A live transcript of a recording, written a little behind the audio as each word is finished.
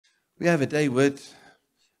We have a day word,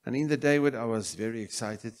 and in the day word I was very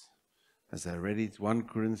excited as I read it.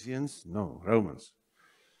 Romans.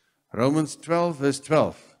 Romans 12, verse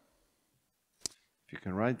 12. If you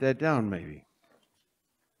can write that down, maybe.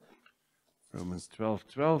 Romans 12,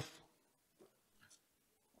 12.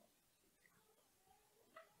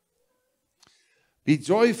 Be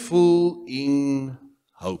joyful in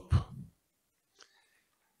hope.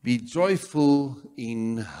 Be joyful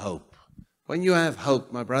in hope. When you have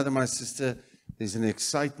hope, my brother, my sister, there's an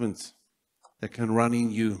excitement that can run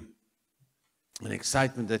in you. An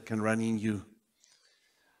excitement that can run in you.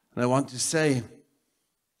 And I want to say,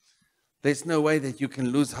 there's no way that you can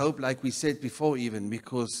lose hope, like we said before even,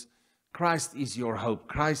 because Christ is your hope.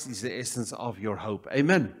 Christ is the essence of your hope.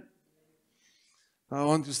 Amen. Now I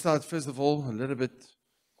want to start, first of all, a little bit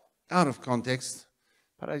out of context,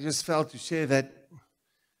 but I just felt to share that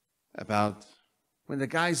about when the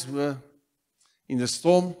guys were in the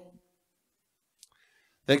storm.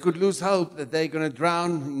 They could lose hope that they're going to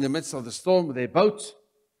drown in the midst of the storm with their boat.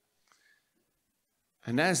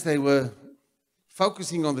 And as they were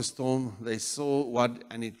focusing on the storm, they saw one,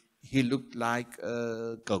 and he looked like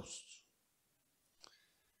a ghost.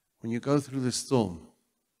 When you go through the storm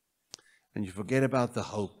and you forget about the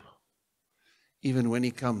hope, even when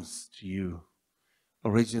he comes to you,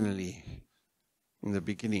 originally, in the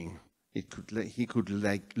beginning, he could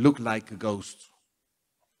look like a ghost.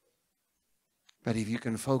 But if you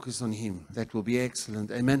can focus on him, that will be excellent.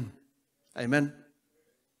 Amen. Amen.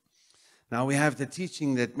 Now we have the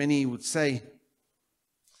teaching that many would say,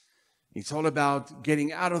 it's all about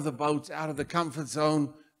getting out of the boat, out of the comfort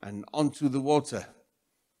zone, and onto the water.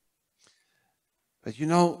 But you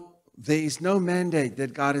know, there is no mandate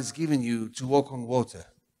that God has given you to walk on water.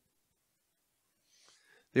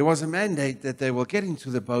 There was a mandate that they will get into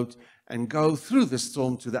the boat and go through the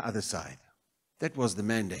storm to the other side. That was the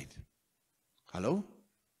mandate. Hello?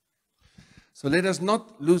 So let us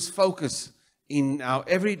not lose focus in our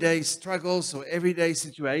everyday struggles or everyday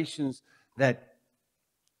situations that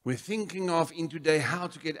we're thinking of in today how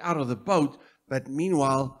to get out of the boat, but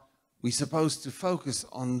meanwhile, we're supposed to focus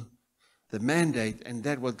on the mandate and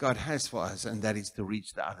that what God has for us, and that is to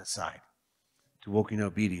reach the other side, to walk in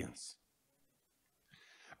obedience.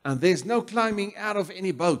 And there's no climbing out of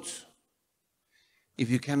any boat if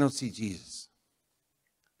you cannot see Jesus.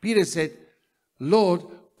 Peter said, Lord,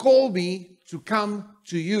 call me to come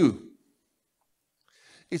to you.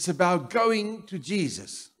 It's about going to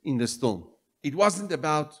Jesus in the storm. It wasn't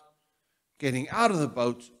about getting out of the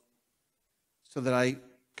boat so that I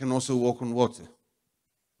can also walk on water.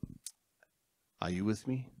 Are you with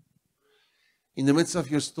me? In the midst of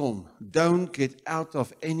your storm, don't get out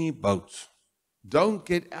of any boat. Don't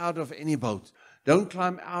get out of any boat. Don't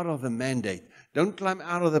climb out of the mandate. Don't climb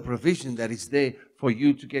out of the provision that is there for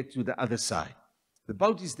you to get to the other side. The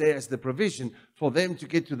boat is there as the provision for them to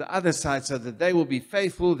get to the other side so that they will be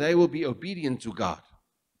faithful, they will be obedient to God.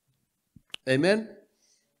 Amen?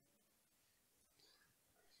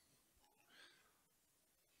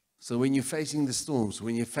 So when you're facing the storms,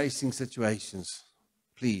 when you're facing situations,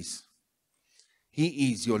 please,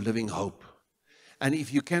 He is your living hope. And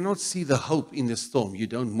if you cannot see the hope in the storm, you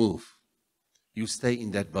don't move. You stay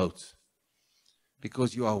in that boat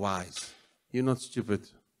because you are wise. You're not stupid.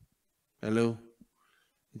 Hello?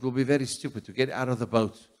 It will be very stupid to get out of the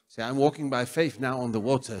boat. Say, I'm walking by faith now on the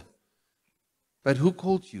water. But who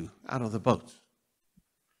called you out of the boat?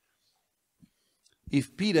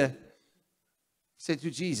 If Peter said to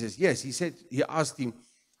Jesus, yes, he asked him,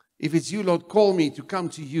 if it's you, Lord, call me to come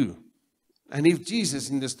to you. And if Jesus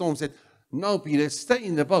in the storm said, no, Peter, stay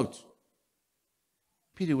in the boat,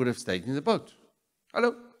 Peter would have stayed in the boat.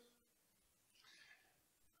 Hello?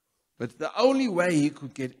 But the only way he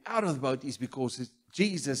could get out of the boat is because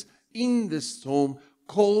Jesus in the storm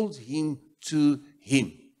called him to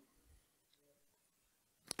him.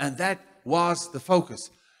 And that was the focus.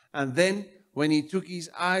 And then when he took his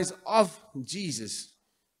eyes off Jesus,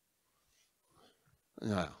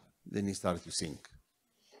 then he started to sink.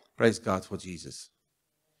 Praise God for Jesus.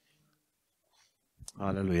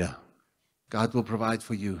 Hallelujah. God will provide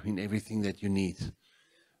for you in everything that you need.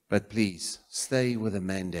 But please, stay with the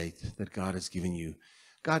mandate that God has given you.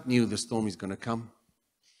 God knew the storm is going to come.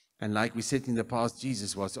 And like we said in the past,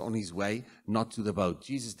 Jesus was on his way, not to the boat.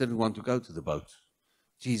 Jesus didn't want to go to the boat.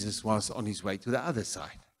 Jesus was on his way to the other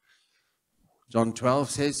side. John 12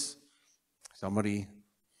 says, somebody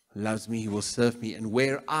loves me, he will serve me. And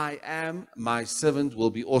where I am, my servant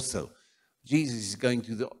will be also. Jesus is going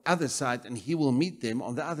to the other side and he will meet them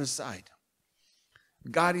on the other side.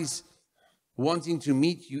 God is wanting to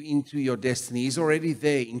meet you into your destiny. He's already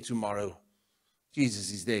there in tomorrow.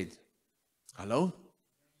 Jesus is dead. Hello?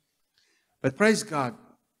 But praise God,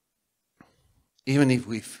 even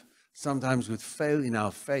if sometimes we fail in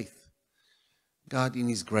our faith, God in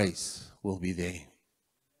His grace will be there.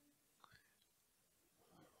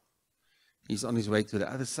 He's on His way to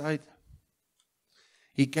the other side.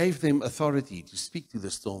 He gave them authority to speak to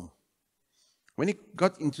the storm. When He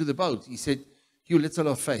got into the boat, He said, "You little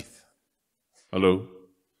of faith." Hello?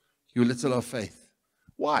 You little of faith.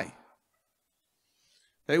 Why?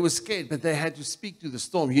 They were scared, but they had to speak to the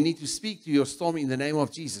storm. You need to speak to your storm in the name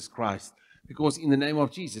of Jesus Christ, because in the name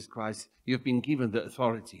of Jesus Christ, you have been given the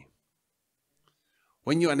authority.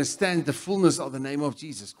 When you understand the fullness of the name of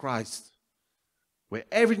Jesus Christ, where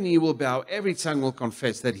every knee will bow, every tongue will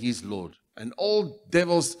confess that He is Lord, and all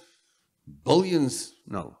devils, billions,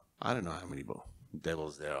 no, I don't know how many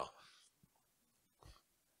devils there are,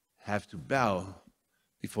 have to bow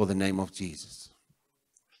before the name of Jesus.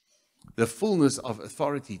 The fullness of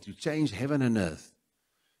authority to change heaven and earth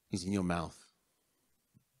is in your mouth.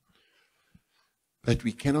 But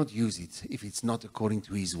we cannot use it if it's not according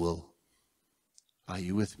to His will. Are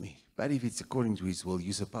you with me? But if it's according to His will,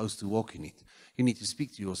 you're supposed to walk in it. You need to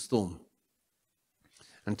speak to your storm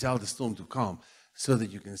and tell the storm to calm, so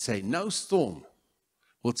that you can say, "No storm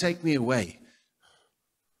will take me away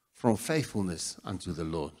from faithfulness unto the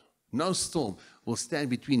Lord. No storm will stand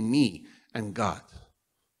between me and God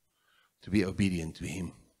to be obedient to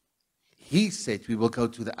Him." He said we will go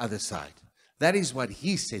to the other side. That is what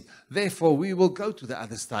He said. Therefore, we will go to the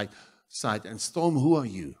other side. And storm, who are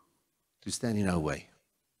you to stand in our way?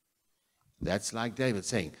 That's like David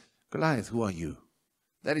saying, "Goliath, who are you?"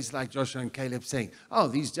 That is like Joshua and Caleb saying, "Oh,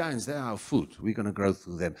 these giants, they're our food. We're going to grow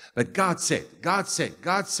through them." But God said,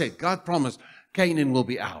 God promised, Canaan will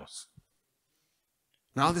be ours.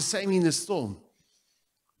 Now the same in the storm.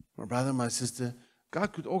 My brother, my sister,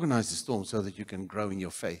 God could organize the storm so that you can grow in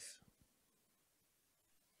your faith.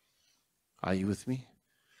 Are you with me?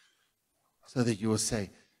 So that you will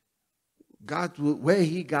say, God will, where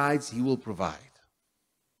He guides, He will provide.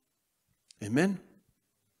 Amen?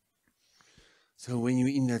 So when you're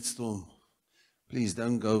in that storm, please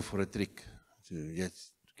don't go for a trick to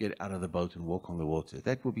just get out of the boat and walk on the water.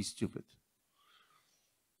 That would be stupid.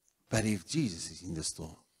 But if Jesus is in the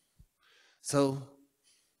storm. So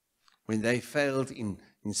when they failed in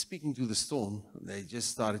speaking to the storm, they just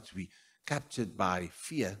started to be captured by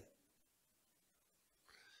fear.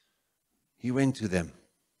 He went to them.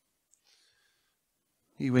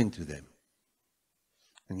 He went to them.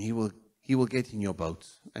 And He will get in your boat,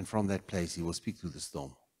 and from that place He will speak to the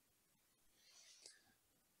storm.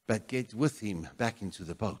 But get with Him back into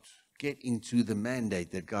the boat. Get into the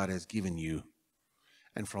mandate that God has given you.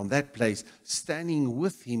 And from that place, standing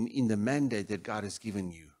with Him in the mandate that God has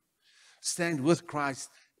given you. Stand with Christ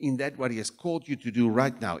in that what He has called you to do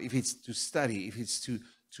right now. If it's to study, if it's to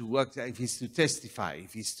work, if it's to testify,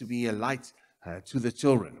 if it's to be a light to the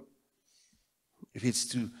children, if it's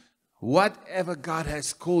to whatever God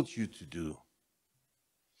has called you to do.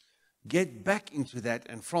 Get back into that,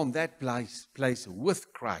 and from that place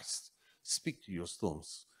with Christ, speak to your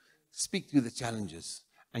storms. Speak to the challenges,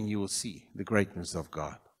 and you will see the greatness of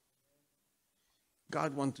God.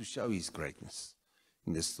 God wants to show His greatness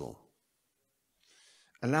in the storm.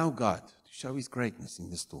 Allow God to show His greatness in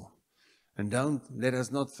the storm. And let us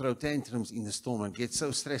not throw tantrums in the storm and get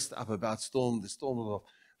so stressed up about the storm of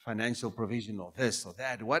financial provision or this or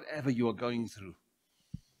that, whatever you are going through,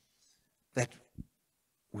 that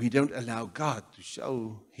we don't allow God to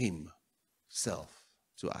show Himself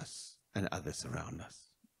to us and others around us.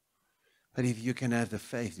 But if you can have the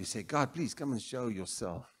faith to say, God, please come and show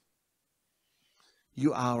yourself.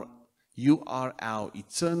 You are our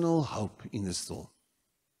eternal hope in the storm.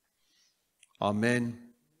 Amen.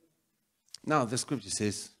 Now the scripture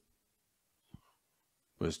says,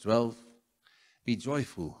 verse 12, be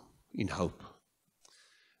joyful in hope.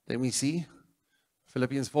 Then we see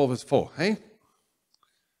Philippians 4 verse 4. Hey?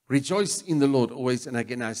 Rejoice in the Lord always, and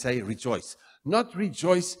again I say rejoice. Not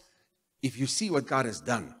rejoice if you see what God has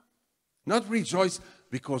done. Not rejoice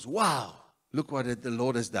because, wow, look what the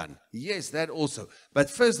Lord has done. Yes, that also. But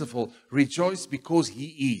first of all, rejoice because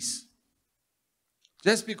He is.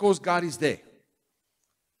 Just because God is there.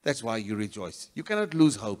 That's why you rejoice. You cannot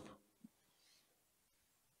lose hope.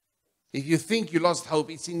 If you think you lost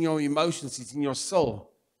hope, it's in your emotions, it's in your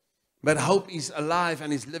soul. But hope is alive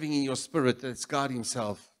and is living in your spirit. That's God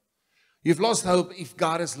Himself. You've lost hope if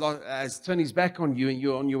God has turned His back on you and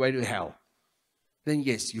you're on your way to hell. Then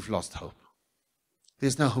yes, you've lost hope.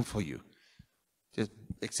 There's no hope for you, just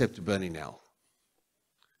except to burn in hell.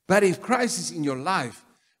 But if Christ is in your life,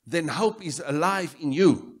 then hope is alive in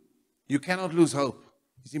you. You cannot lose hope.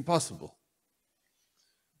 It's impossible.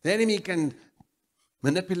 The enemy can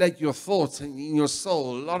manipulate your thoughts, and in your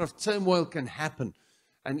soul, a lot of turmoil can happen.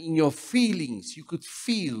 And in your feelings, you could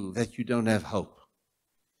feel that you don't have hope.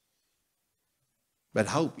 But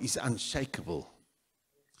hope is unshakable.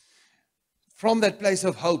 From that place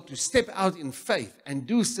of hope, to step out in faith and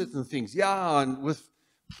do certain things. Yeah, and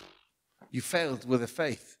you failed with the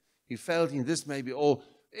faith. You failed in this maybe, or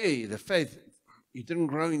hey, the faith, you didn't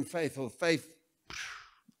grow in faith, or faith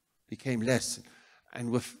became less.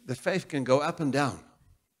 And with the faith can go up and down.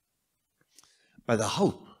 But the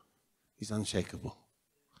hope is unshakable.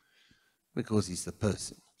 Because he's the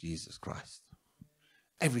person, Jesus Christ.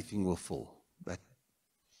 Everything will fall, but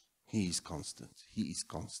he is constant. He is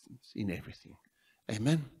constant in everything.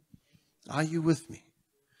 Amen? Are you with me?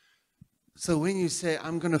 So when you say,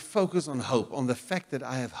 I'm going to focus on hope, on the fact that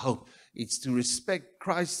I have hope, it's to respect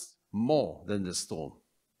Christ more than the storm.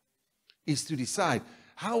 It's to decide,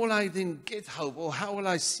 how will I then get hope, or how will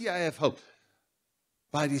I see I have hope?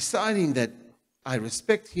 By deciding that I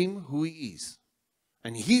respect him, who he is.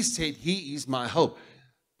 And he said he is my hope.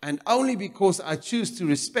 And only because I choose to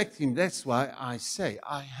respect him, that's why I say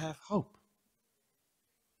I have hope.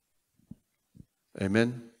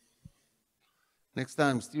 Amen. Next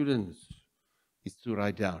time, students, is to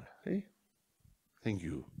write down. Hey? Thank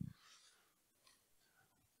you.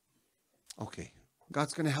 Okay.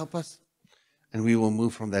 God's going to help us. And we will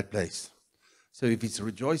move from that place. So if it's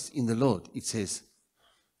rejoice in the Lord, it says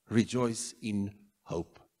rejoice in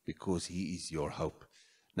hope, because he is your hope.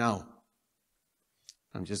 Now,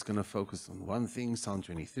 I'm just going to focus on one thing, Psalm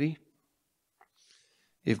 23.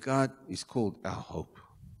 If God is called our hope.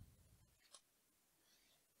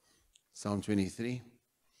 Psalm 23.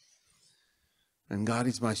 And God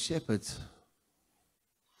is my shepherd,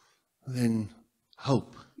 then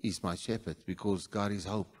hope is my shepherd, because God is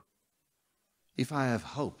hope. If I have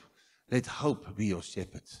hope, let hope be your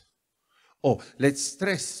shepherd. Or let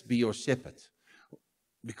stress be your shepherd.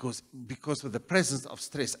 Because of the presence of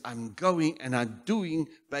stress, I'm going and I'm doing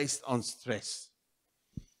based on stress.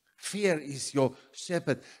 Fear is your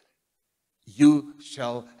shepherd. You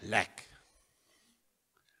shall lack.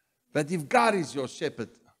 But if God is your shepherd,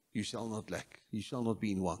 you shall not lack. You shall not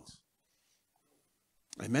be in want.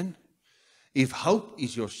 Amen? If hope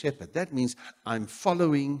is your shepherd, that means I'm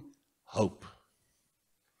following hope.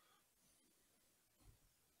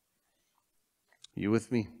 You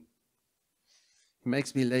with me? It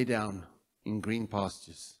makes me lay down in green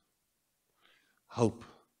pastures. Hope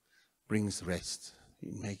brings rest.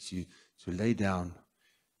 It makes you to lay down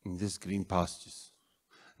in this green pastures.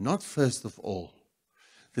 Not first of all,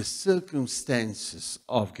 the circumstances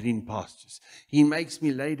of green pastures. He makes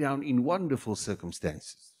me lay down in wonderful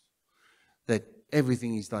circumstances. That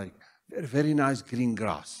everything is like very, very nice green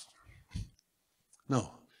grass.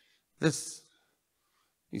 No, this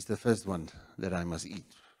is the first one that I must eat.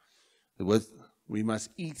 The word, we must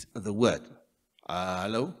eat the word.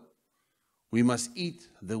 Hello? We must eat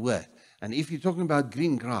the word. And if you're talking about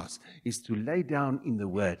green grass, it's to lay down in the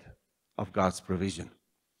word of God's provision.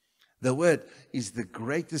 The word is the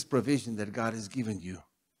greatest provision that God has given you,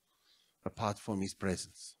 apart from his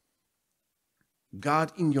presence.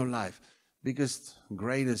 God in your life, biggest,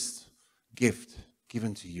 greatest gift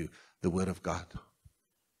given to you, the word of God.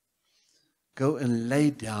 Go and lay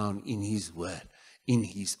down in his word, in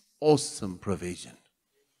his awesome provision,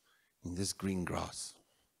 in this green grass.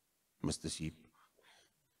 Mr. Sheep.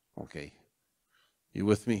 Okay. You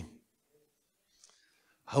with me?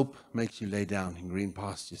 Hope makes you lay down in green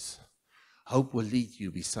pastures. Hope will lead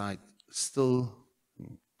you beside still,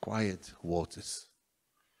 quiet waters.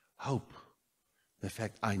 Hope. The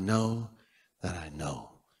fact I know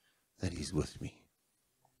that he's with me.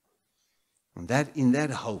 And that in that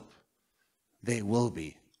hope, there will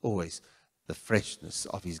be always the freshness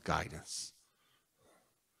of his guidance.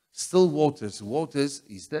 Still waters. Waters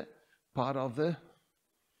is the part of the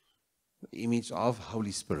image of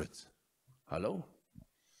Holy Spirit. Hello?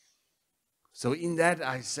 So in that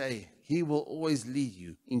I say, he will always lead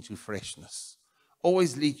you into freshness.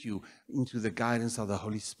 Always lead you into the guidance of the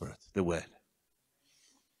Holy Spirit, the Word.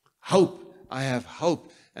 Hope. I have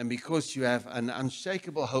hope. And because you have an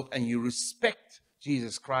unshakable hope and you respect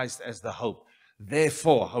Jesus Christ as the hope,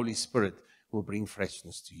 therefore, Holy Spirit will bring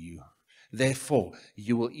freshness to you. Therefore,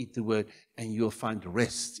 you will eat the word and you'll find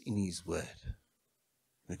rest in his word.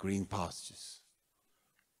 The green pastures.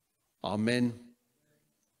 Amen.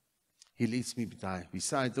 He leads me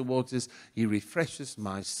beside the waters. He refreshes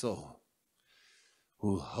my soul.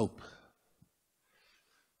 Who hope.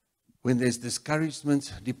 When there's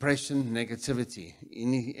discouragement, depression, negativity,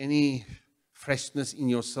 any freshness in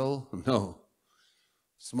your soul? No.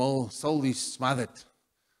 Small soul is smothered.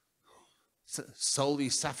 soul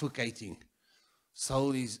is suffocating.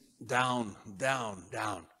 Soul is down, down,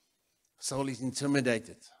 down. Soul is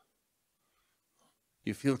intimidated.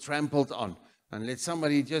 You feel trampled on. And let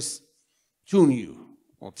somebody just tune you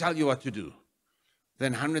or tell you what to do.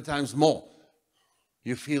 Then 100 times more,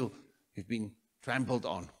 you feel you've been trampled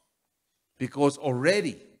on. Because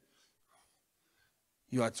already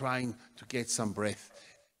you are trying to get some breath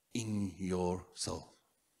in your soul.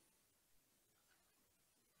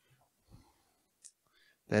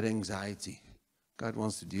 That anxiety, God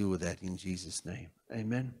wants to deal with that in Jesus' name.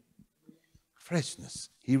 Amen. Freshness.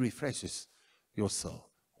 He refreshes your soul.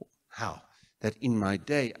 How? That in my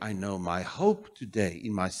day, I know my hope today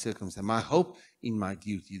in my circumstance, my hope in my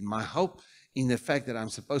duty, my hope in the fact that I'm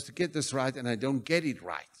supposed to get this right and I don't get it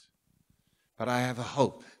right. But I have a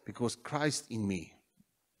hope because Christ in me,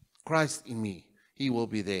 He will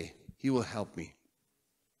be there. He will help me.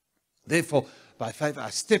 Therefore, by faith,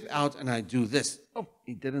 I step out and I do this. Oh,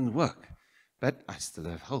 it didn't work. But I still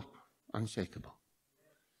have hope, unshakable.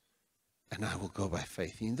 And I will go by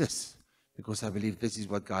faith in this. Because I believe this is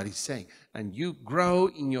what God is saying. And you grow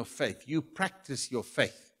in your faith. You practice your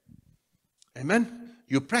faith. Amen?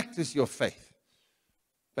 You practice your faith.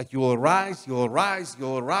 But you will rise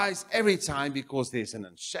every time because there's an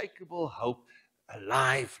unshakable hope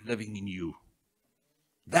alive living in you.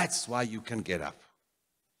 That's why you can get up.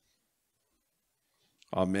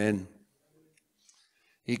 Amen.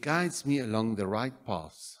 He guides me along the right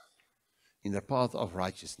paths, in the path of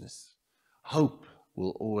righteousness. Hope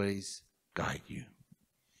will always guide you.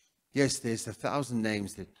 Yes, there's 1,000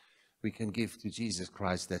 names that we can give to Jesus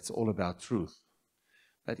Christ that's all about truth.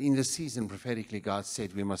 But in this season, prophetically, God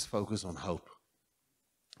said we must focus on hope.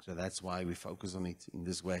 So that's why we focus on it in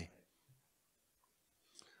this way.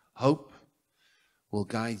 Hope will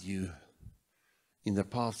guide you in the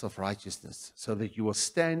paths of righteousness so that you will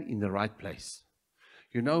stand in the right place.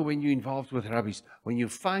 You know, when you're involved with rubbish, when you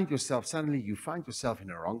find yourself, suddenly you find yourself in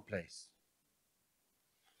the wrong place.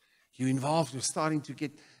 You're involved, you're starting to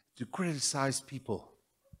get to criticize people.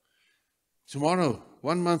 Tomorrow,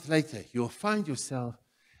 1 month later, you'll find yourself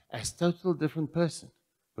as a total different person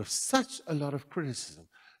with such a lot of criticism,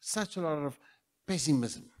 such a lot of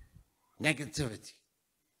pessimism, negativity.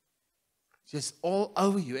 Just all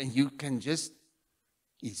over you, and you can just,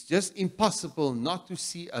 it's just impossible not to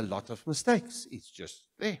see a lot of mistakes. It's just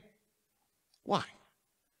there. Why?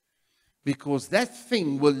 Because that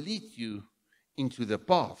thing will lead you into the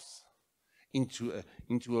paths, into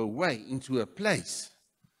a way, into a place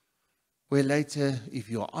where later, if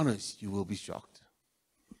you're honest, you will be shocked.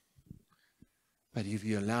 But if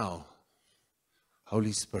you allow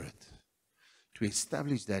Holy Spirit to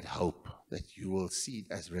establish that hope, that you will see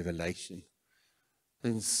it as revelation,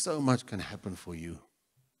 then so much can happen for you.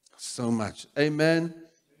 So much. Amen.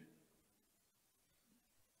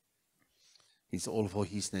 It's all for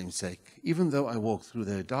His name's sake. Even though I walk through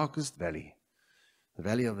the darkest valley, the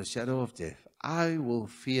valley of the shadow of death, I will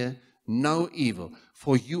fear no evil,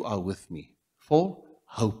 for you are with me. For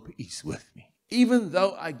hope is with me. Even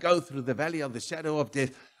though I go through the valley of the shadow of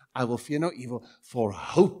death, I will fear no evil, for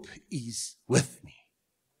hope is with me.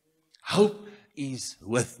 Hope is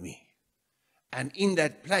with me. And in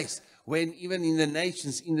that place, when even in the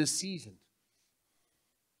nations, in the season,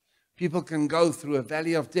 people can go through a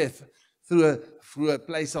valley of death, through a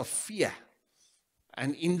place of fear.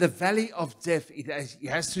 And in the valley of death, it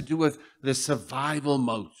has to do with the survival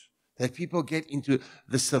mode. That people get into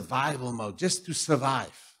the survival mode, just to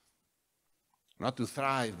survive. Not to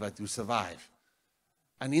thrive, but to survive.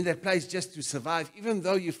 And in that place, just to survive, even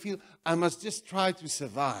though you feel, I must just try to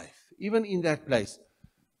survive. Even in that place,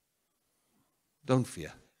 don't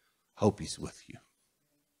fear. Hope is with you.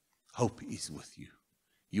 Hope is with you.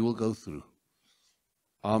 You will go through.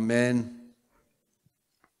 Amen.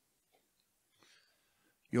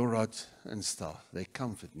 Your rod and staff, they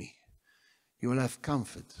comfort me. You will have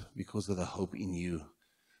comfort because of the hope in you.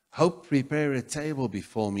 Hope, prepare a table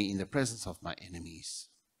before me in the presence of my enemies.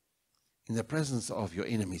 In the presence of your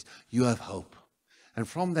enemies, you have hope. And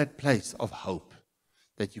from that place of hope,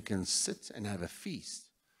 that you can sit and have a feast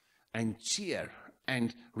and cheer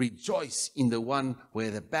and rejoice in the one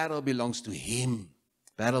where the battle belongs to Him.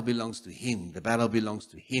 Battle belongs to Him. The battle belongs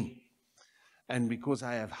to Him. And because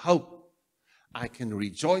I have hope, I can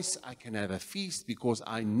rejoice, I can have a feast because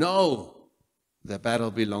I know the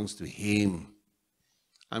battle belongs to Him.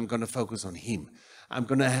 I'm going to focus on Him. I'm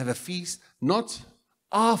going to have a feast not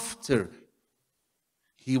after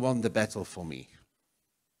He won the battle for me.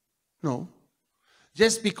 No.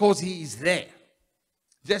 Just because He is there.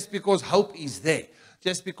 Just because hope is there.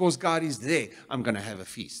 Just because God is there, I'm going to have a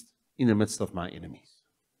feast in the midst of my enemies.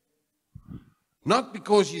 Not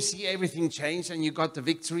because you see everything change and you got the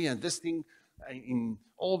victory and this thing, in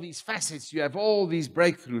all these facets, you have all these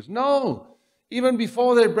breakthroughs. No, even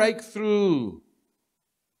before their breakthrough,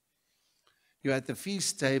 you're at the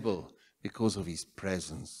feast table because of his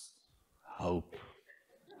presence. Hope.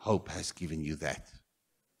 Hope has given you that.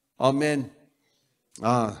 Amen.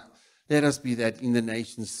 Let us be that in the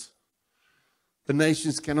nations. The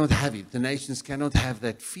nations cannot have it. The nations cannot have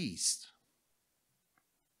that feast.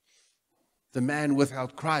 The man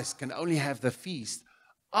without Christ can only have the feast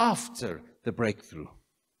after the breakthrough.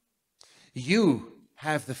 You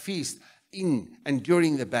have the feast in and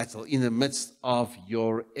during the battle, in the midst of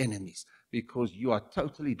your enemies, because you are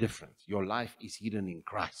totally different. Your life is hidden in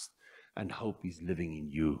Christ, and hope is living in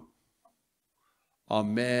you.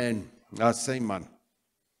 Amen. Same man.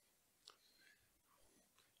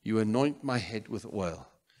 You anoint my head with oil.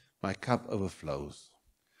 My cup overflows.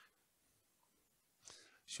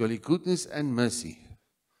 Surely goodness and mercy,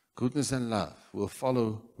 goodness and love will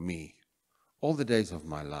follow me all the days of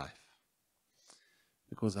my life,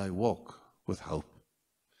 because I walk with hope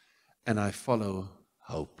and I follow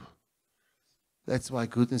hope. That's why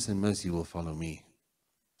goodness and mercy will follow me.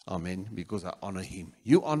 Amen. Because I honor him.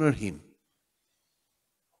 You honor him.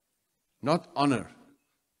 Not honor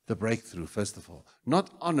the breakthrough, first of all. Not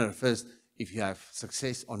honor first if you have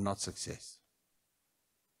success or not success.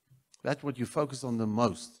 That's what you focus on the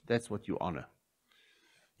most. That's what you honor.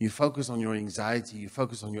 You focus on your anxiety. You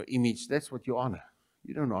focus on your image. That's what you honor.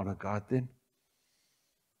 You don't honor God then.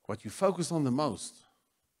 What you focus on the most,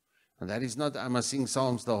 and that is not I must sing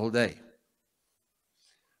psalms the whole day.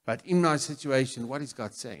 But in my situation, what is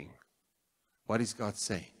God saying? What is God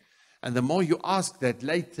saying? And the more you ask that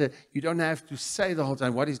later, you don't have to say the whole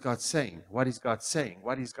time, what is God saying? What is God saying?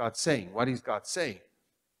 What is God saying? What is God saying?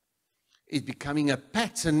 It's becoming a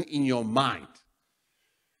pattern in your mind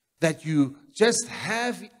that you just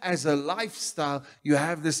have as a lifestyle. You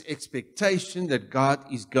have this expectation that God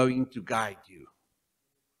is going to guide you.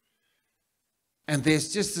 And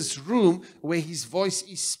there's just this room where his voice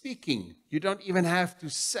is speaking. You don't even have to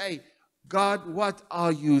say, God, what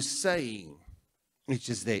are you saying? It's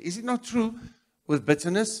just there. Is it not true with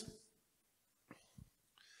bitterness?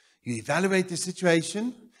 You evaluate the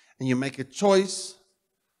situation and you make a choice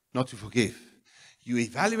not to forgive. You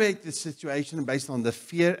evaluate the situation based on the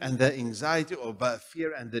fear and the anxiety, or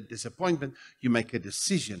fear and the disappointment. You make a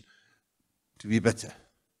decision to be bitter.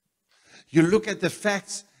 You look at the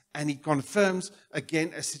facts and it confirms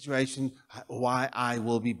again a situation why I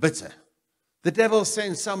will be bitter. The devil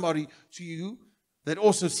sends somebody to you that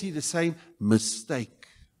also see the same mistake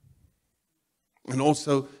and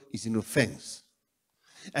also is in offense.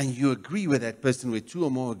 And you agree with that person where two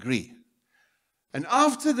or more agree. And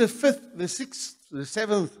after the fifth, the sixth, the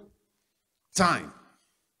seventh time,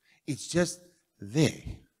 it's just there.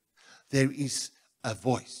 There is a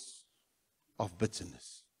voice of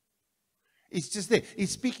bitterness. It's just there.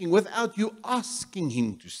 It's speaking without you asking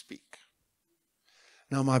him to speak.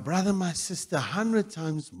 Now, my brother, my sister, 100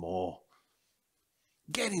 times more.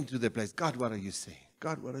 Get into the place. God, what are you saying?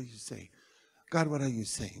 God, what are you saying? God, what are you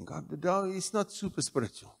saying? God, it's not super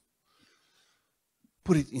spiritual.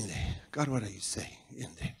 Put it in there. God, what are you saying? In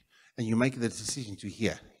there. And you make the decision to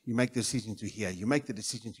hear. You make the decision to hear. You make the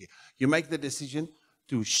decision to hear. You make the decision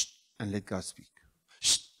to shh and let God speak.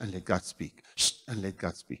 Shh and let God speak. Shh and let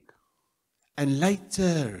God speak. And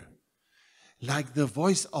later, like the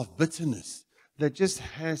voice of bitterness that just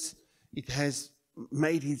has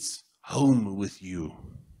made its home with you.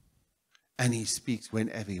 And he speaks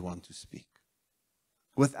whenever he wants to speak.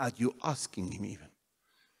 Without you asking him even.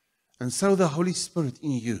 And so the Holy Spirit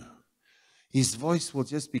in you, his voice will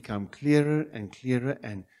just become clearer and clearer,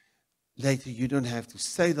 and later you don't have to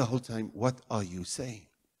say the whole time, what are you saying?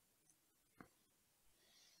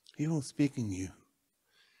 He will speak in you.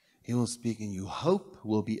 He will speak in you. Hope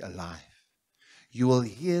will be alive. You will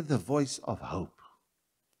hear the voice of hope.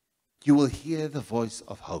 You will hear the voice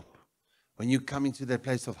of hope. When you come into that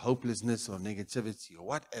place of hopelessness or negativity or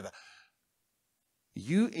whatever,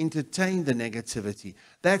 you entertain the negativity.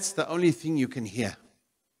 That's the only thing you can hear.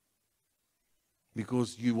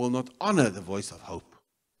 Because you will not honor the voice of hope.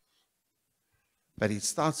 But it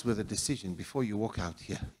starts with a decision before you walk out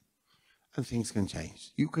here. And things can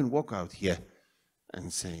change. You can walk out here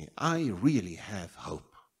and say, I really have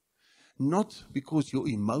hope. Not because your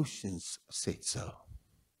emotions said so,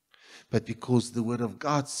 but because the Word of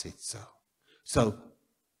God said so. So,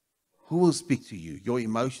 who will speak to you? Your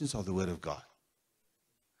emotions or the Word of God?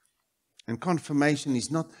 And confirmation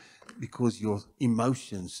is not because your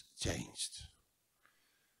emotions changed.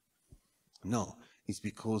 No, it's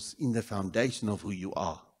because in the foundation of who you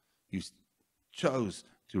are, chose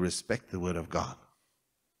to respect the word of God.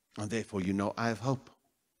 And therefore, I have hope.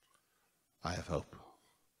 I have hope.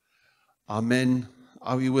 Amen.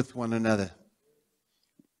 Are we with one another?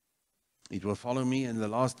 It will follow me in the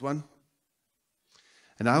last one.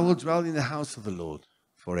 And I will dwell in the house of the Lord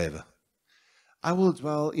forever. I will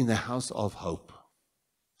dwell in the house of hope.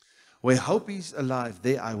 Where hope is alive,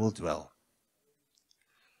 there I will dwell.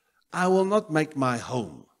 I will not make my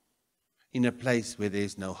home in a place where there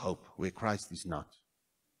is no hope, where Christ is not.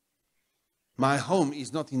 My home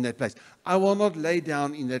is not in that place. I will not lay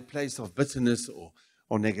down in that place of bitterness or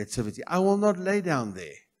negativity. I will not lay down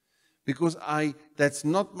there because that's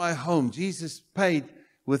not my home. Jesus paid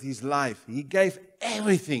with his life. He gave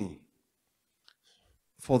everything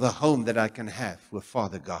for the home that I can have with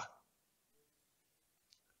Father God.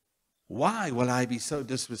 Why will I be so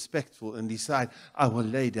disrespectful and decide I will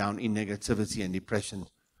lay down in negativity and depression?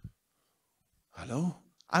 Hello?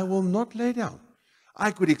 I will not lay down.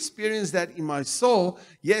 I could experience that in my soul.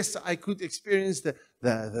 Yes, I could experience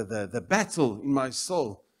the battle in my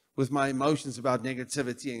soul with my emotions about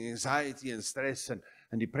negativity and anxiety and stress and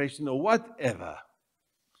depression or whatever.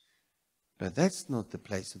 But that's not the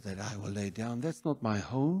place that I will lay down. That's not my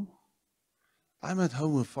home. I'm at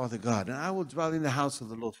home with Father God, and I will dwell in the house of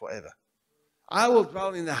the Lord forever. I will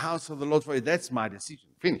dwell in the house of the Lord forever. That's my decision.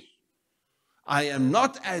 Finish. I am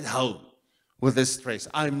not at home with this stress.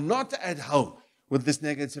 I'm not at home with this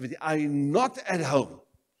negativity. I'm not at home.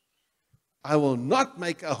 I will not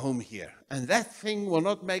make a home here. And that thing will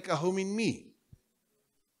not make a home in me.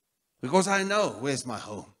 Because I know where's my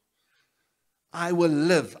home. I will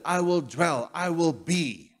live, I will dwell, I will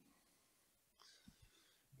be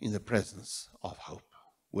in the presence of hope.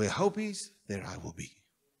 Where hope is, there I will be.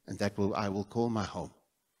 And I will call my home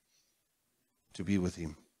to be with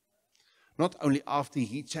him. Not only after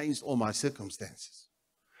he changed all my circumstances.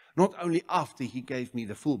 Not only after he gave me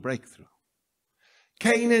the full breakthrough.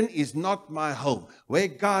 Canaan is not my home. Where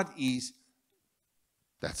God is,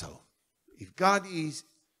 that's home. If God is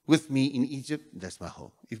with me in Egypt, that's my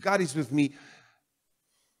home. If God is with me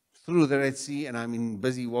through the Red Sea and I'm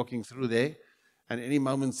busy walking through there, and any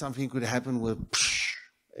moment something could happen with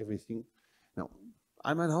everything. No,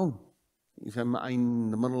 I'm at home. If I'm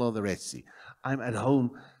in the middle of the Red Sea, I'm at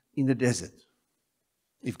home in the desert.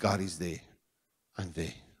 If God is there, I'm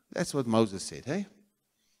there. That's what Moses said, hey?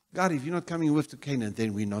 God, if you're not coming with to Canaan,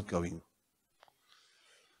 then we're not going.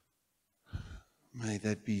 May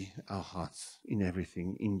that be our hearts in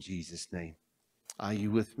everything, in Jesus' name. Are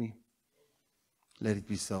you with me? Let it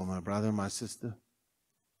be so, my brother, my sister.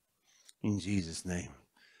 In Jesus' name.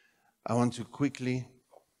 I want to quickly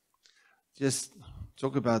just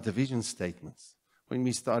talk about the vision statements. When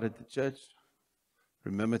we started the church,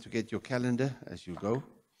 remember to get your calendar as you go.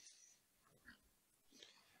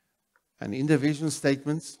 And in the vision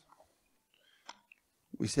statements,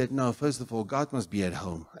 we said, no, first of all, God must be at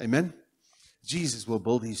home. Amen? Jesus will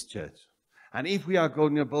build his church. And if we are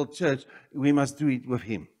going to build church, we must do it with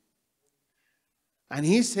him. And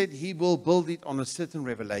he said he will build it on a certain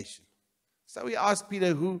revelation. So we asked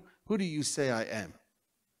Peter, who do you say I am?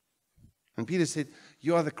 And Peter said,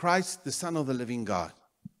 you are the Christ, the Son of the living God.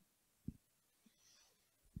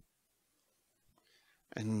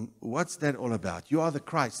 And what's that all about? You are the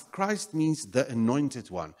Christ. Christ means the anointed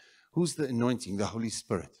one. Who's the anointing? The Holy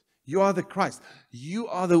Spirit. You are the Christ. You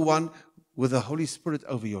are the one with the Holy Spirit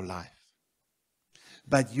over your life.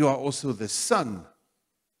 But you are also the Son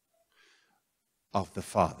of the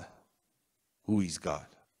Father, who is God.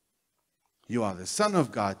 You are the Son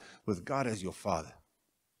of God with God as your Father.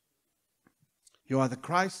 You are the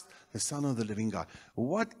Christ, the Son of the living God.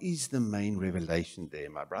 What is the main revelation there,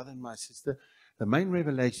 my brother and my sister? The main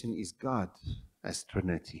revelation is God as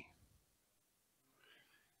Trinity.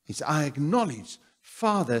 It's I acknowledge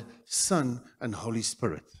Father, Son, and Holy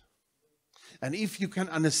Spirit. And if you can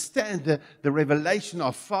understand the revelation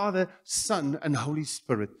of Father, Son, and Holy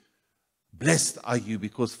Spirit, blessed are you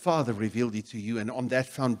because Father revealed it to you. And on that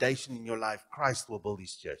foundation in your life, Christ will build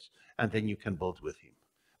his church. And then you can build with him.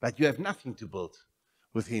 But you have nothing to build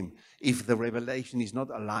with him if the revelation is not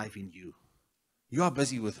alive in you. You are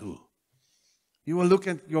busy with who? You will look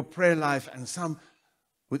at your prayer life and some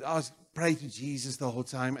would pray to Jesus the whole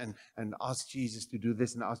time and ask Jesus to do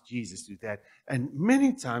this and ask Jesus to do that. And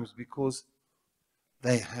many times because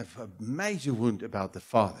they have a major wound about the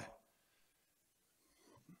Father.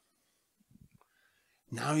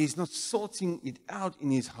 Now he's not sorting it out in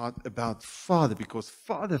his heart about Father because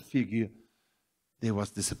Father figure, there was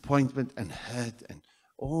disappointment and hurt and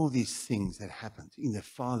all these things that happened in the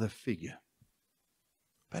Father figure.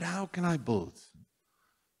 But how can I build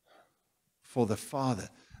for the Father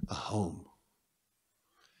a home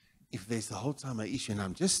if there's the whole time an issue and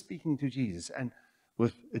I'm just speaking to Jesus and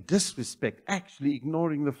with a disrespect, actually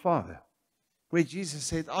ignoring the Father, where Jesus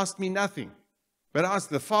said, ask me nothing, but ask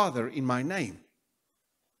the Father in my name.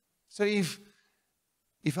 So if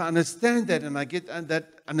I understand that and I get that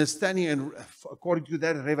understanding and according to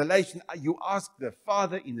that revelation, you ask the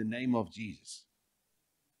Father in the name of Jesus.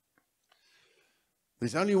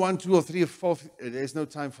 There's only 1, 2, or 3 or 4. There's no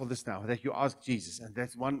time for this now. That you ask Jesus. And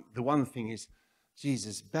that's the one thing is,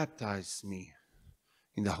 Jesus, baptize me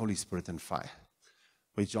in the Holy Spirit and fire.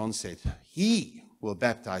 Where John said, He will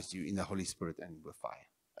baptize you in the Holy Spirit and with fire.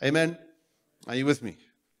 Amen? Are you with me?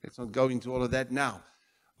 Let's not go into all of that now.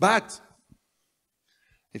 But,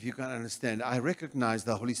 if you can understand, I recognize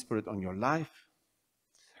the Holy Spirit on your life.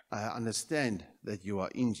 I understand that you are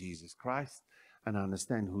in Jesus Christ. And I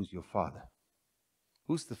understand who's your Father.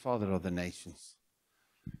 Who's the Father of the nations?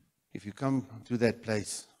 If you come to that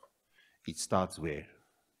place, it starts where?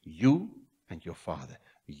 You and your Father.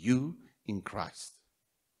 You in Christ.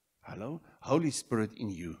 Hello? Holy Spirit in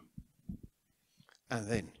you. And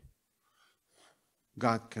then,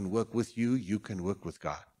 God can work with you. You can work with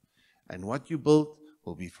God. And what you build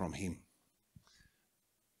will be from Him.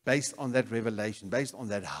 Based on that revelation, based on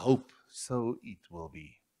that hope, so it will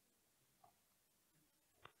be.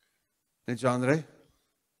 Net Andre?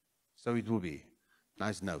 So it will be.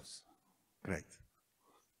 Nice notes. Great.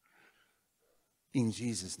 In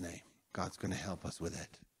Jesus' name, God's going to help us with that.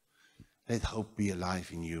 Let hope be alive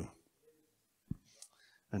in you.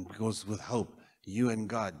 And because with hope, you and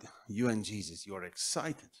God, you and Jesus, you are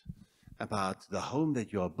excited about the home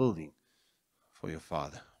that you are building for your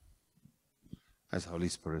Father. As Holy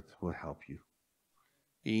Spirit will help you.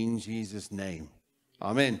 In Jesus' name.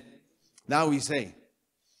 Amen. Now we say,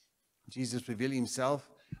 Jesus revealed Himself.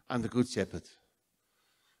 I'm the Good Shepherd.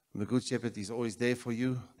 And the Good Shepherd is always there for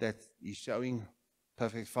you. That He's showing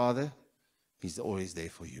perfect Father. He's always there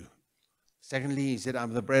for you. Secondly, He said,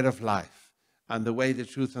 I'm the bread of life. I'm the way, the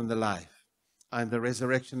truth, and the life. I'm the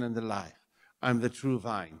resurrection and the life. I'm the true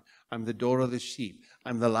vine. I'm the door of the sheep.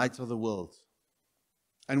 I'm the light of the world.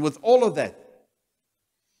 And with all of that,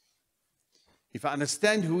 if I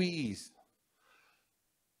understand who He is,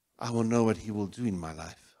 I will know what He will do in my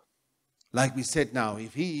life. Like we said now,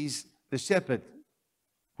 if He is the shepherd,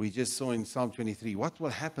 we just saw in Psalm 23, what will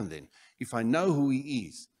happen then? If I know who He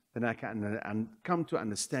is, then I can come to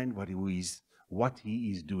understand what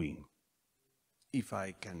He is doing. If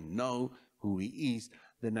I can know who He is,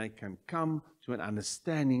 then I can come to an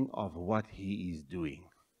understanding of what He is doing.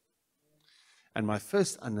 And my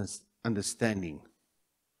first understanding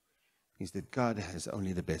is that God has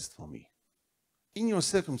only the best for me. In your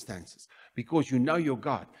circumstances, because you know your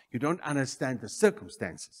God, you don't understand the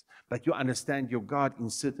circumstances, but you understand your God in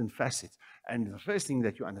certain facets. And the first thing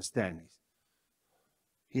that you understand is,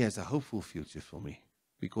 He has a hopeful future for me,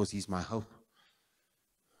 because He's my hope.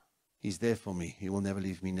 He's there for me. He will never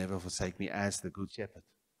leave me, never forsake me, as the Good Shepherd.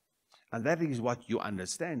 And that is what you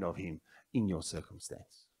understand of Him in your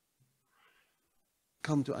circumstance.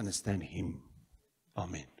 Come to understand Him.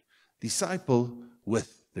 Amen. Disciple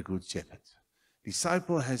with the Good Shepherd.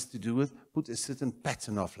 Disciple has to do with put a certain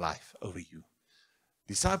pattern of life over you.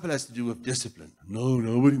 Disciple has to do with discipline. No,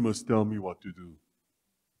 nobody must tell me what to do.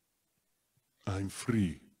 I'm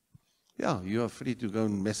free. Yeah, you are free to go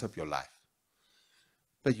and mess up your life.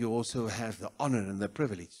 But you also have the honor and the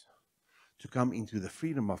privilege to come into the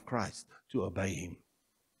freedom of Christ, to obey Him.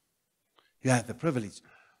 You have the privilege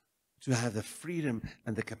to have the freedom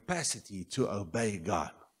and the capacity to obey God.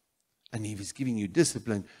 And if He's giving you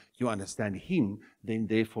discipline, you understand Him, then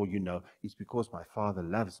therefore you know it's because my Father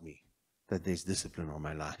loves me that there's discipline on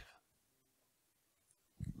my life.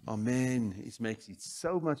 Amen. It makes it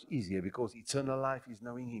so much easier because eternal life is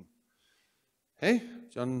knowing Him. Hey,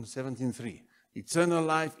 John 17:3. Eternal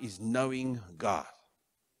life is knowing God.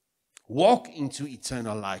 Walk into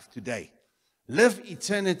eternal life today. Live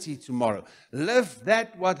eternity tomorrow. Live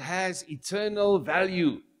that what has eternal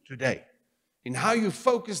value today. In how you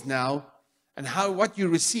focus now and how what you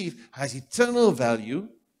receive has eternal value,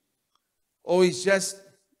 or is just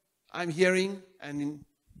I'm hearing and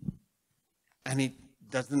it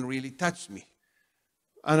doesn't really touch me.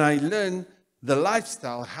 And I learn the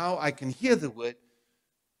lifestyle, how I can hear the word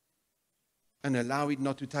and allow it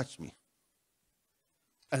not to touch me.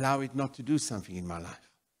 Allow it not to do something in my life.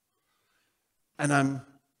 And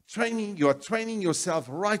you are training yourself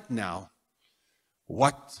right now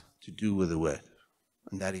what to do with the word.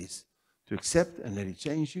 And that is to accept and let it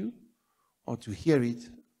change you, or to hear it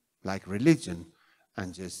like religion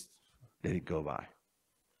and just let it go by.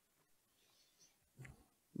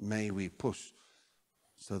 May we push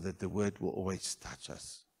so that the word will always touch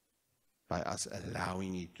us. by us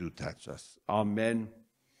allowing it to touch us. Amen.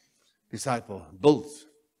 Disciple, build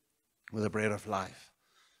with the bread of life.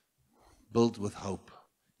 Build with hope.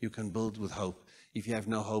 You can build with hope. If you have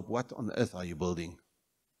no hope, what on earth are you building?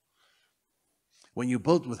 When you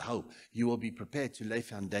build with hope, you will be prepared to lay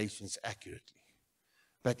foundations accurately.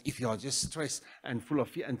 But if you are just stressed and full of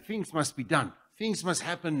fear, and things must be done, things must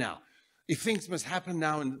happen now. If things must happen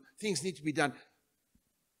now and things need to be done,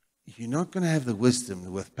 you're not going to have the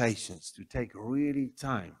wisdom with patience to take really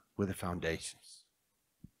time with the foundations.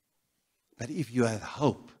 But if you have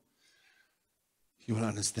hope, you will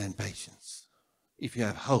understand patience. If you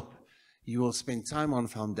have hope, you will spend time on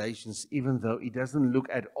foundations even though it doesn't look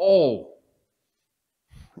at all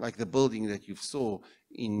like the building that you saw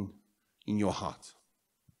in your heart.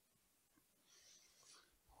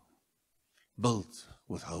 Build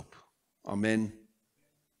with hope. Amen.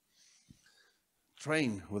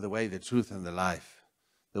 Train with the way, the truth, and the life.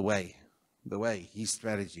 The way, His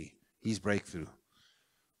strategy, His breakthrough.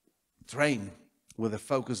 Train with a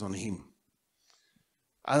focus on Him.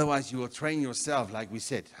 Otherwise, you will train yourself, like we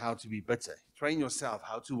said, how to be bitter. Train yourself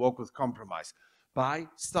how to walk with compromise. By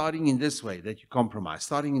starting in this way that you compromise,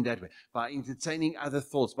 starting in that way, by entertaining other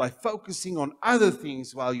thoughts, by focusing on other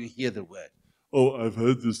things while you hear the word. Oh, I've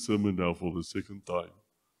heard this sermon now for the second time.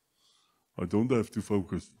 I don't have to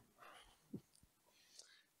focus.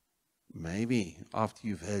 Maybe after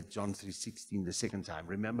you've heard John 3:16 the second time,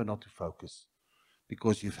 remember not to focus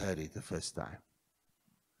because you've heard it the first time.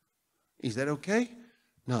 Is that okay?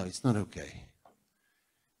 No, it's not okay.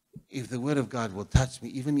 If the word of God will touch me,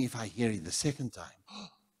 even if I hear it the second time,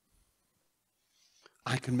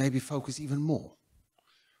 I can maybe focus even more.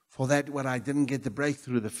 For that, what I didn't get the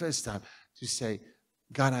breakthrough the first time, to say,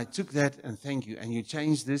 God, I took that and thank you. And you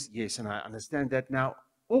changed this? Yes, and I understand that now.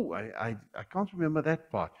 Oh, I can't remember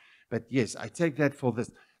that part. But yes, I take that for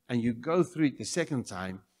this. And you go through it the second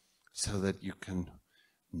time so that you can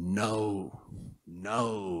know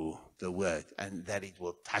the word and that it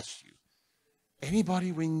will touch you.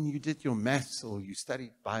 Anybody, when you did your maths or you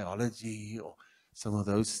studied biology or some of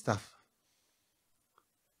those stuff,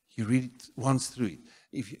 you read it once through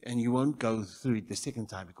it, and you won't go through it the second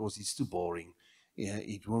time because it's too boring.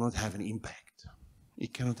 It will not have an impact.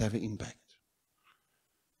 It cannot have an impact.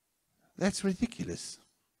 That's ridiculous.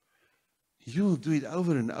 You'll do it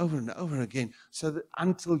over and over and over again so that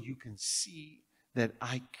until you can see that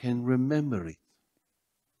I can remember it.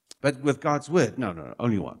 But with God's word, no,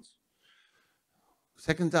 only once.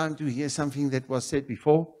 Second time to hear something that was said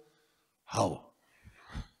before, how?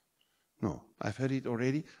 No, I've heard it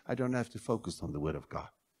already. I don't have to focus on the word of God.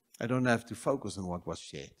 I don't have to focus on what was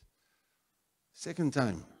shared. Second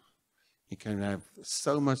time, it can have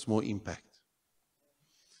so much more impact.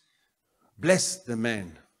 Bless the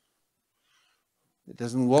man that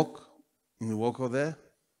doesn't walk in the walk of in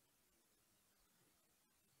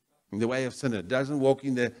the way of sinner, doesn't walk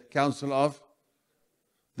in the counsel of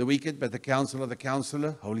the wicked, but the counsel of the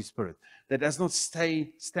counselor, Holy Spirit. That does not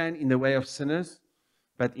stand in the way of sinners,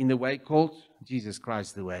 but in the way called Jesus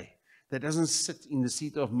Christ the way. That doesn't sit in the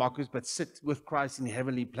seat of mockers, but sit with Christ in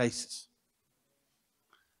heavenly places.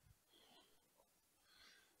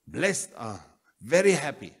 Blessed are, very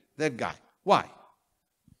happy, that guy. Why?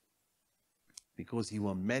 Because he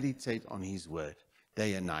will meditate on his word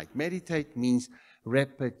day and night. Meditate means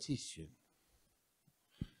repetition.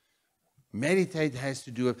 Meditate has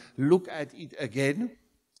to do with look at it again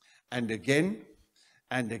and again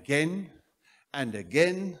and again and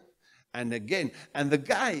again and again. And the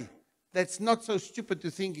guy that's not so stupid to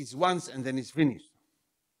think it's once and then it's finished.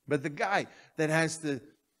 But the guy that has the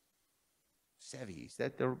savvy, is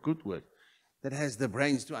that the good word? That has the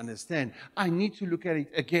brains to understand, I need to look at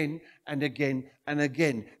it again and again and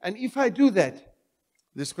again. And if I do that,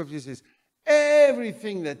 the scripture says,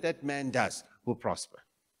 everything that man does will prosper.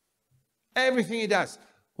 Everything he does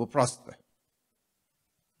will prosper.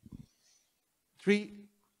 Tree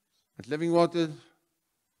with living water,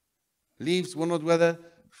 leaves will not wither,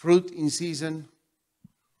 fruit in season,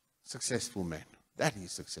 successful man. That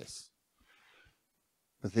is success.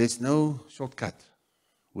 But there's no shortcut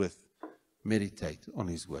with meditate on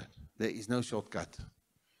his word. There is no shortcut.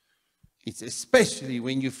 It's especially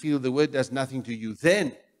when you feel the word does nothing to you.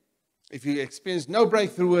 Then, if you experience no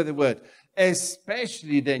breakthrough with the word,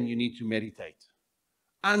 especially then you need to meditate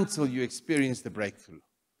until you experience the breakthrough.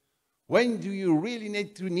 When do you really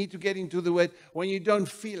need to get into the word? When you don't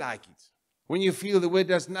feel like it. When you feel the word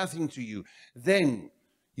does nothing to you, then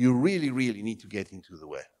you really, really need to get into the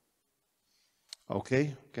word.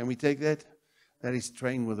 Okay, can we take that? That is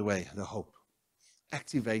train with the way, the hope.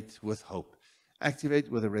 Activate with hope. Activate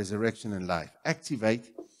with the resurrection and life. Activate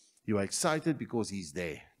You are excited because He's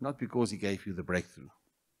there, not because He gave you the breakthrough.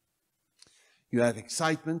 You have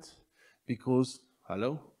excitement because,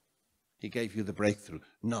 hello, He gave you the breakthrough.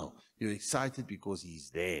 No, you're excited because He's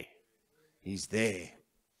there. He's there.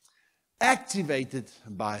 Activated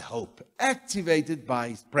by hope, activated by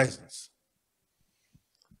His presence,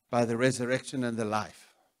 by the resurrection and the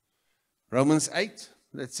life. Romans 8,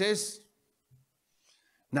 that says,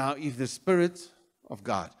 now if the Spirit of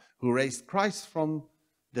God, who raised Christ from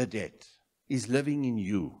the dead, is living in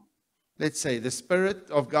you. Let's say the Spirit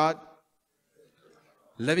of God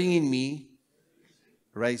living in me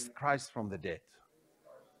raised Christ from the dead.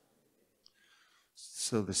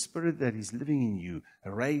 So the Spirit that is living in you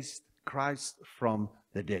raised Christ from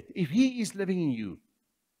the dead. If He is living in you,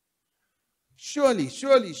 surely,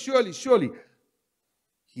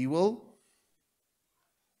 He will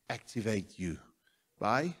activate you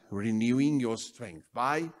by renewing your strength,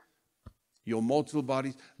 by your mortal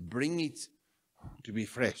bodies, bring it to be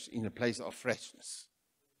fresh, in a place of freshness.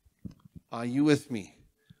 Are you with me?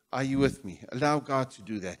 Are you with me? Allow God to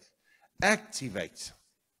do that. Activate.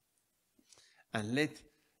 And let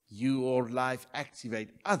your life activate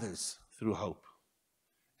others through hope.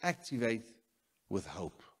 Activate with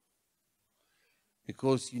hope.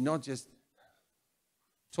 Because you not just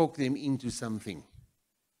talk them into something.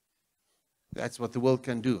 That's what the world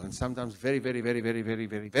can do. And sometimes very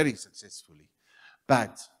successfully.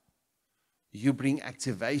 But you bring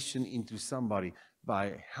activation into somebody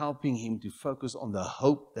by helping him to focus on the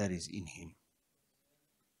hope that is in him.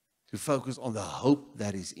 To focus on the hope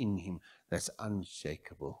that is in him. That's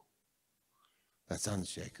unshakable. That's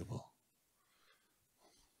unshakable.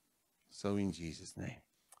 So in Jesus' name.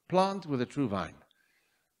 Plant with a true vine.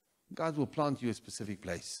 God will plant you a specific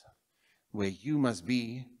place where you must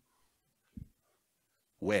be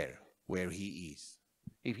where He is.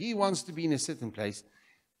 If He wants to be in a certain place,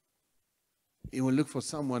 He will look for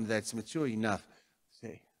someone that's mature enough to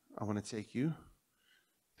say, I want to take you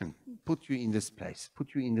and put you in this place,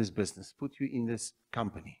 put you in this business, put you in this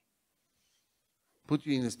company, put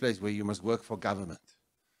you in this place where you must work for government,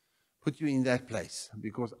 put you in that place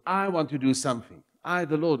because I want to do something.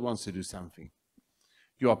 The Lord wants to do something.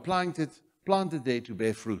 You are planted there to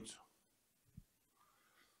bear fruit.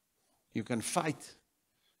 You can fight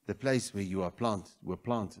the place where you were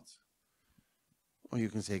planted. Or you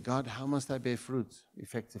can say, God, how must I bear fruit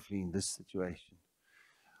effectively in this situation?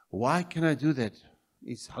 Why can I do that?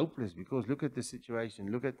 It's hopeless because look at the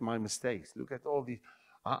situation, look at my mistakes, look at all these.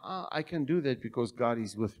 I can do that because God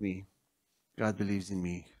is with me. God believes in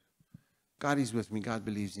me. God is with me. God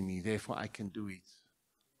believes in me. Therefore, I can do it.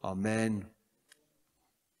 Amen.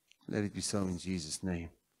 Let it be so in Jesus' name.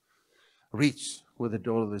 Reach with the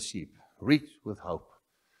door of the sheep. Reach with hope.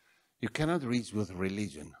 You cannot reach with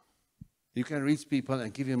religion. You can reach people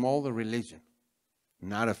and give them all the religion.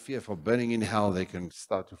 And out of fear for burning in hell, they can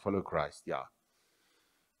start to follow Christ. Yeah.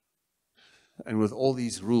 And with all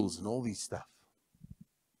these rules and all these stuff.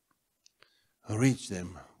 Reach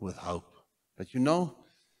them with hope. But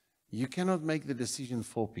you cannot make the decision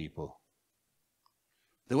for people.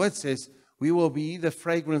 The word says, we will be the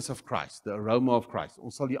fragrance of Christ, the aroma of Christ.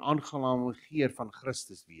 Ons sal die aangename geur van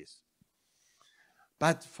Christus wees.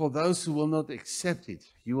 But for those who will not accept it,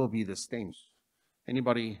 you will be the stench.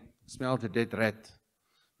 Anybody smelled a dead rat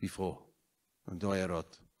before? Een dooie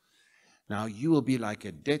rot. Now you will be like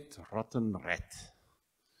a dead, rotten rat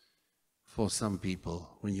for some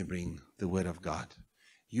people when you bring the word of God.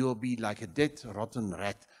 You will be like a dead, rotten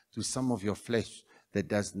rat to some of your flesh that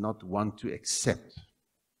does not want to accept.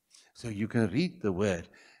 So you can read the word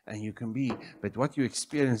and you can be, but what you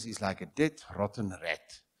experience is like a dead, rotten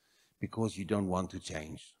rat because you don't want to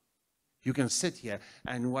change. You can sit here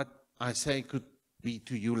and what I say could be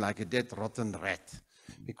to you like a dead, rotten rat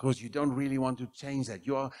because you don't really want to change that.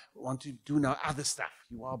 You want to do now other stuff.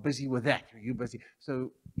 You are busy with that. You're busy.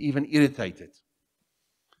 So even irritated.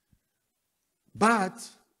 But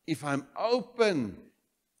if I'm open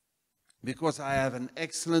because I have an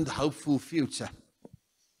excellent, hopeful future,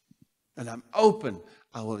 and I'm open,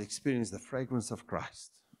 I will experience the fragrance of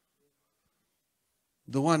Christ.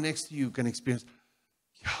 The one next to you can experience,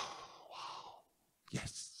 wow,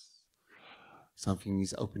 yes. Something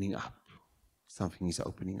is opening up. Something is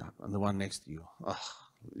opening up. And the one next to you,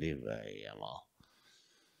 live yellow.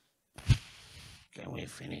 Can we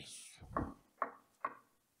finish?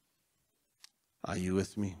 Are you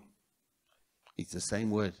with me? It's the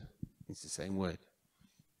same word. It's the same word.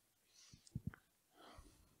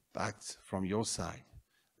 But from your side,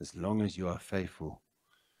 as long as you are faithful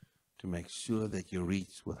to make sure that you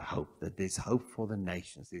reach with hope, that there's hope for the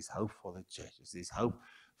nations, there's hope for the churches, there's hope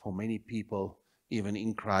for many people even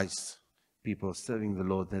in Christ, people serving the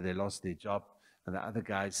Lord, that they lost their job, and the other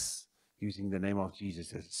guys using the name of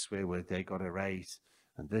Jesus as a swear word, they got a raise,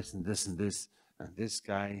 and this and this and this, and this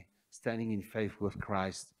guy standing in faith with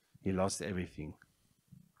Christ, he lost everything.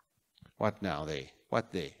 What now there?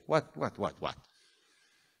 What there? What?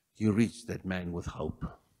 You reach that man with hope.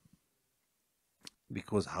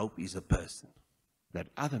 Because hope is a person. That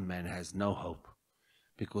other man has no hope.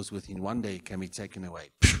 Because within one day it can be taken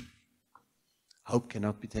away. Hope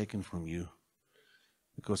cannot be taken from you.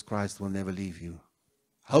 Because Christ will never leave you.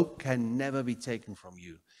 Hope can never be taken from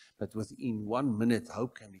you. But within 1 minute,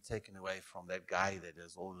 hope can be taken away from that guy that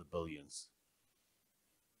has all the billions.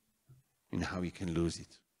 And how he can lose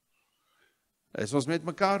it. Is ons met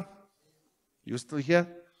mekaar? You still here?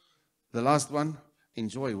 The last one,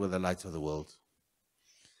 enjoy with the light of the world.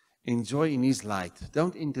 Enjoy in His light.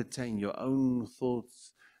 Don't entertain your own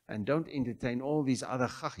thoughts and don't entertain all these other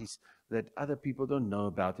chachis that other people don't know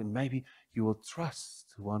about. And maybe you will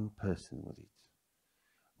trust one person with it.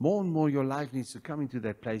 More and more your life needs to come into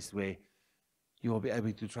that place where you will be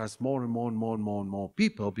able to trust more and more and more and more and more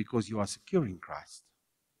people because you are secure in Christ.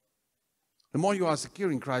 The more you are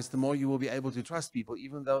secure in Christ, the more you will be able to trust people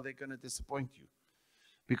even though they're going to disappoint you.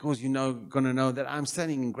 Because you're going to know that I'm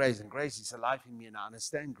standing in grace and grace is alive in me and I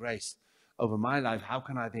understand grace over my life. How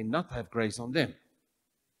can I then not have grace on them?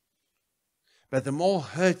 But the more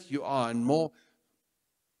hurt you are and more,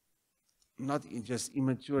 not in just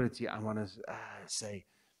immaturity, I want to say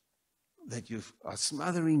that you are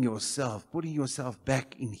smothering yourself, putting yourself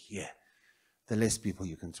back in here, the less people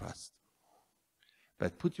you can trust.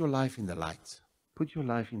 But put your life in the light. Put your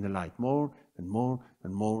life in the light more and more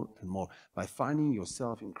and more and more by finding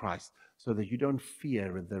yourself in Christ so that you don't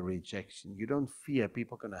fear the rejection. You don't fear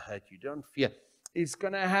people are going to hurt you. You don't fear it's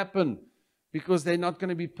going to happen because they're not going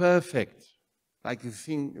to be perfect like you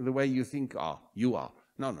think, the way you think you are.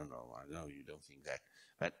 No, I know you don't think that.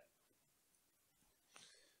 But,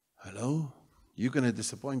 hello? You're going to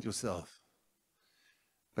disappoint yourself.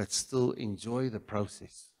 But still enjoy the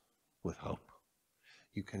process with hope.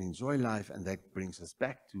 You can enjoy life, and that brings us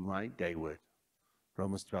back to my day word,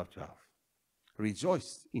 Romans 12:12.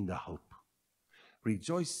 Rejoice in the hope.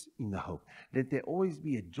 Rejoice in the hope. Let there always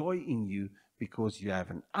be a joy in you because you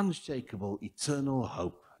have an unshakable, eternal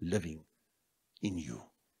hope living in you.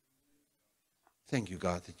 Thank you,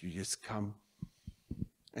 God, that you just come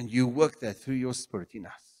and you work that through your Spirit in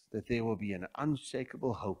us, that there will be an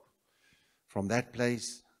unshakable hope from that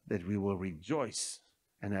place that we will rejoice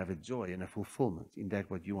and have a joy and a fulfillment in that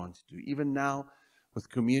what you want to do. Even now, with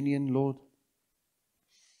communion, Lord,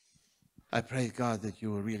 I pray, God, that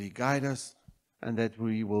you will really guide us and that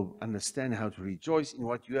we will understand how to rejoice in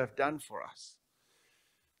what you have done for us.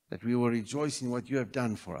 That we will rejoice in what you have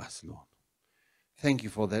done for us, Lord. Thank you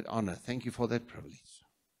for that honor. Thank you for that privilege.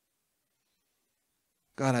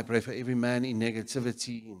 God, I pray for every man in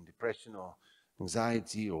negativity, in depression or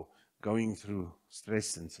anxiety or going through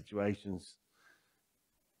stress and situations.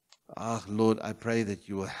 Lord, I pray that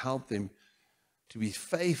you will help them to be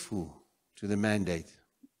faithful to the mandate,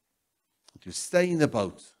 to stay in the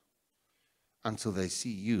boat until they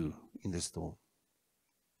see you in the storm.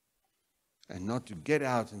 And not to get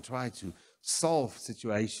out and try to solve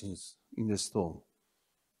situations in the storm.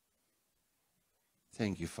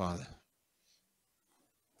 Thank you, Father.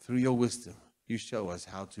 Through your wisdom, you show us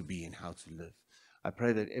how to be and how to live. I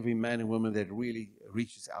pray that every man and woman that really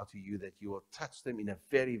reaches out to you, that you will touch them in a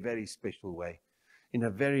very, very special way. In a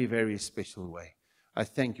very, very special way. I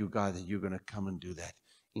thank you, God, that you're going to come and do that.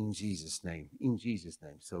 In Jesus' name. In Jesus'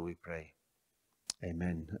 name. So we pray.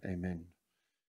 Amen. Amen.